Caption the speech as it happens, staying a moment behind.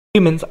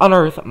Humans on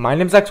Earth, my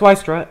name's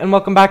xYstra, and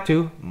welcome back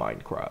to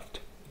Minecraft.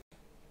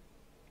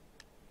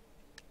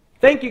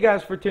 Thank you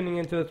guys for tuning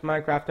into this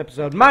Minecraft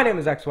episode. My name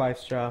is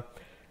xYstra,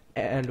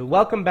 and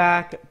welcome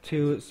back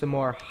to some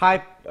more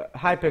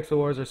Hypixel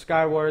Wars or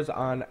Sky Wars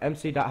on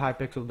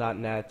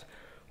mc.hypixel.net.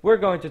 We're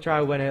going to try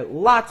to win it.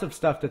 Lots of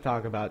stuff to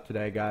talk about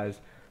today, guys.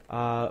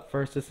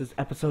 First, this is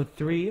episode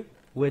 3,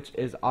 which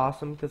is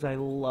awesome because I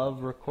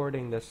love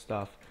recording this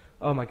stuff.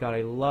 Oh my god,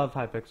 I love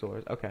Hypixel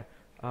Wars. Okay.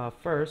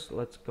 First,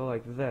 let's go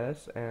like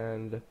this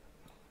and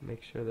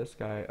make sure this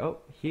guy... Oh,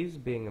 he's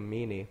being a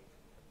meanie.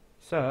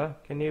 Sir,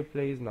 can you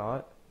please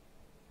not?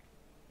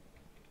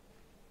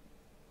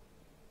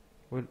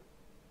 Would...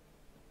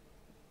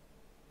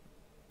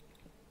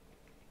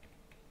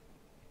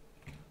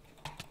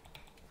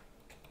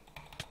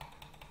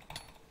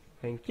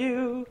 Thank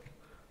you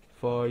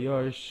for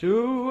your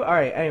shoe.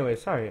 Alright, anyway,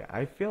 sorry.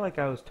 I feel like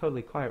I was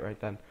totally quiet right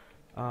then.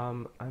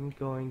 I'm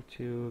going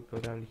to go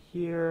down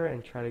here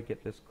and try to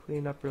get this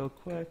cleaned up real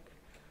quick.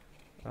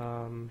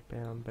 Bam,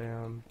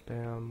 bam,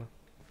 bam.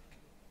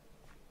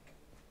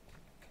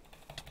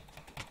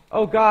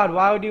 Oh god,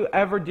 why would you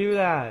ever do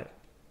that?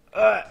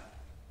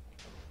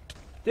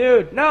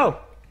 Dude, no!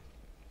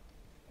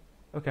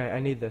 Okay,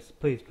 I need this.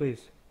 Please,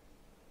 please.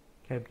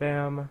 Okay,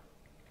 bam.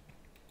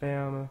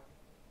 Bam.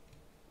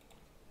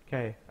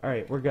 Okay,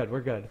 alright, we're good, we're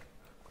good.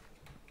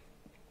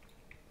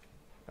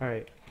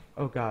 Alright.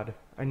 Oh god,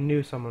 I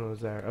knew someone was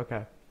there.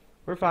 Okay.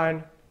 We're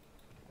fine.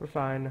 We're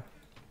fine.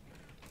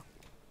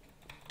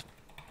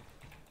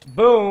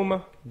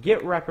 Boom!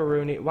 Get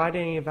Wreckaroony. Why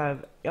didn't he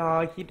have...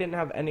 he didn't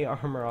have any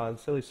armor on.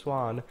 Silly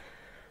swan.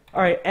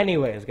 Alright,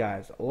 anyways,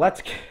 guys.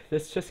 Let's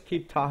just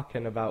keep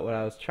talking about what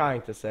I was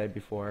trying to say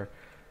before.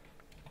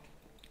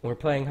 We're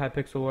playing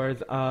Hypixel Wars.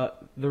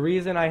 The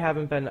reason I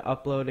haven't been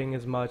uploading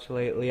as much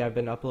lately, I've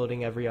been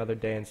uploading every other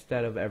day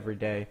instead of every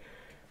day,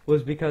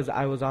 was because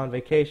I was on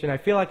vacation. I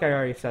feel like I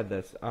already said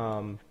this.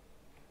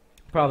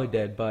 Probably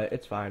did, but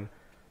it's fine.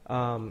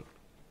 So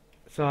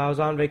I was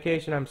on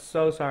vacation. I'm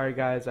so sorry,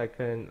 guys. I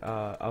couldn't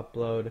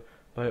upload,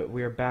 but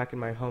we're back in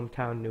my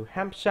hometown, New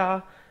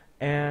Hampshire,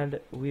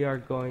 and we are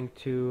going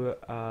to.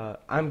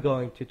 I'm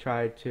going to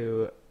try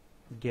to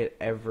get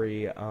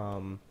doing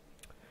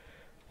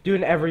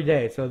every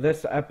day. So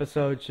this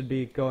episode should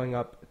be going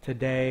up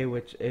today,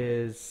 which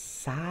is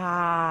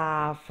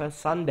Sunday.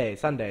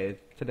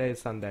 Today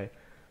is Sunday.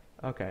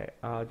 Okay,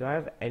 do I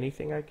have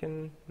anything I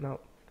can... No,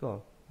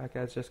 cool. That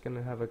guy's just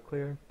gonna have a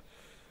clear...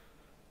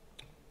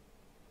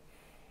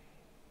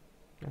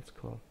 That's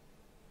cool.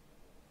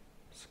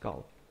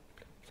 Skull.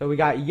 So we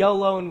got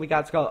YOLO and we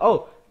got Skull.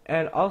 Oh,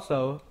 and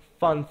also,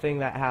 fun thing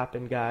that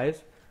happened,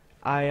 guys.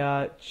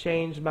 I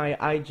changed my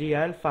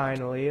IGN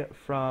finally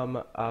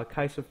from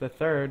xYstra the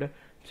Third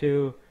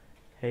to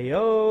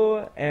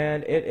Heyo,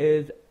 and it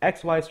is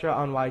xYstra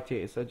on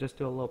YT. So just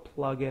do a little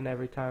plug-in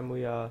every time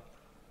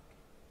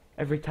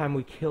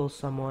we kill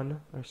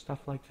someone or stuff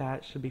like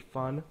that. Should be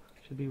fun.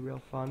 Should be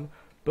real fun.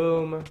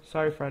 Boom.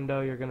 Sorry,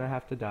 friendo, you're gonna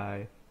have to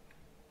die.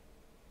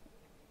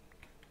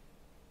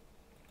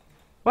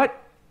 What?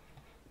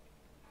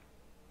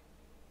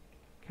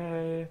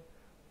 Okay.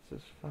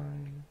 This is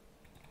fine.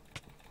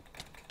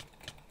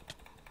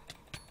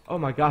 Oh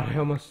my god, I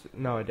almost...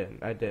 No, I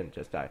didn't. I didn't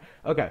just die.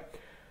 Okay.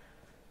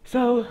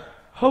 So,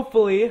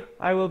 hopefully,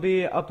 I will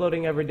be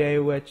uploading every day,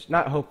 which...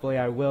 Not hopefully,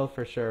 I will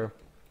for sure.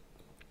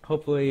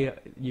 Hopefully,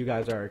 you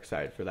guys are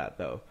excited for that,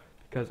 though,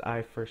 because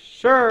I for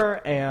sure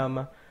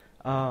am.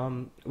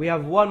 We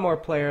have one more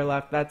player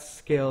left. That's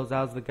Skills.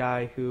 That was the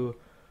guy who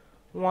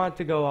wanted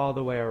to go all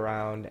the way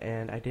around,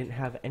 and I didn't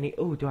have any...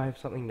 Oh, do I have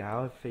something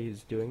now if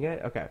he's doing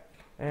it? Okay,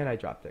 and I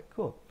dropped it.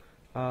 Cool.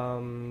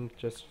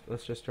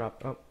 Let's just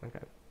drop... Oh,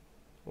 okay.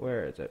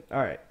 Where is it?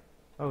 All right.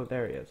 Oh,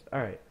 there he is.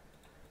 All right.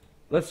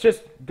 Let's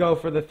just go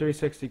for the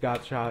 360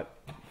 got shot.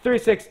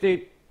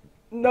 360.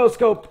 No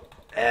scope.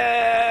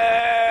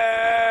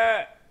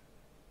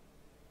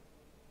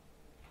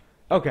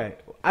 Okay,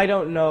 I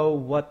don't know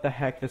what the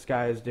heck this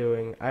guy is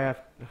doing.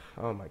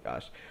 Oh my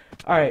gosh.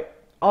 Alright,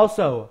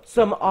 also,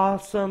 some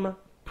awesome,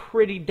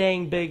 pretty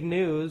dang big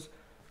news.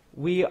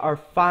 We are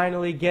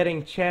finally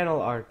getting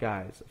channel art,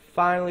 guys.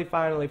 Finally.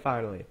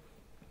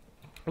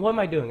 What am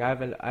I doing? I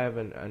have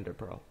an Ender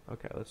Pearl.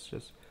 Okay, let's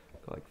just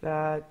go like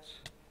that.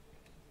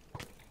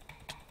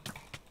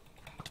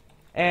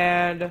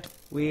 And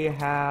we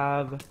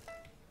have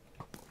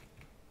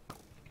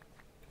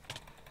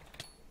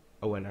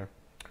a winner.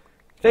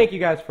 Thank you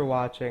guys for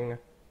watching.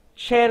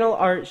 Channel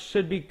art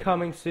should be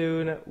coming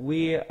soon.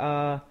 We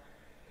got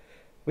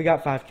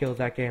 5 kills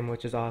that game,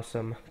 which is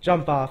awesome.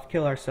 Jump off,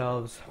 kill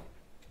ourselves.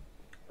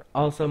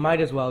 Also, might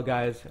as well,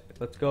 guys.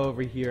 Let's go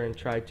over here and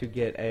try to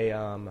get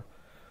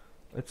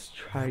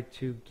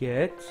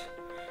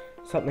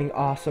something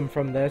awesome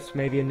from this.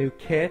 Maybe a new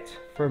kit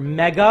for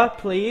Mega,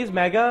 please.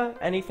 Mega,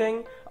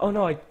 anything? Oh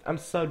no, I'm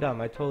so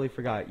dumb. I totally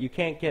forgot. You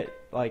can't get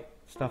like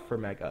stuff for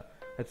Mega.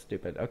 That's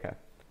stupid. Okay.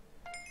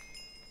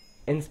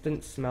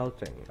 Instant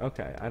smelting.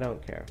 Okay, I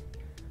don't care.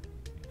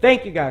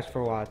 Thank you guys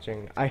for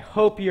watching. I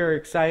hope you're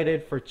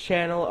excited for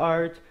channel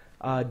art.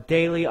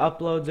 daily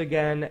uploads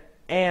again,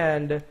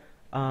 and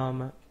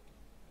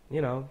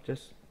you know,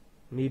 just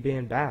me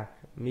being back,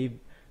 me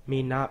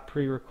not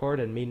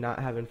pre-recording, me not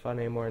having fun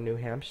anymore in New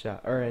Hampshire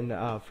or in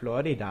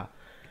Florida.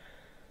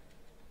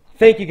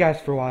 Thank you guys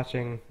for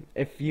watching.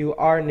 If you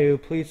are new,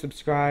 please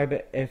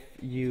subscribe. If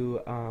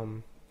you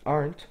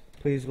aren't,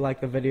 please like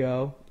the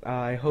video.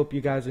 I hope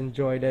you guys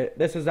enjoyed it.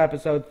 This is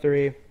episode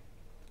 3.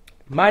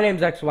 My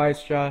name's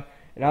xYstra,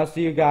 and I'll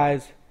see you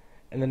guys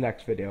in the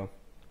next video.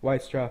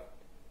 xYstra.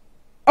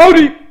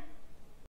 Odie!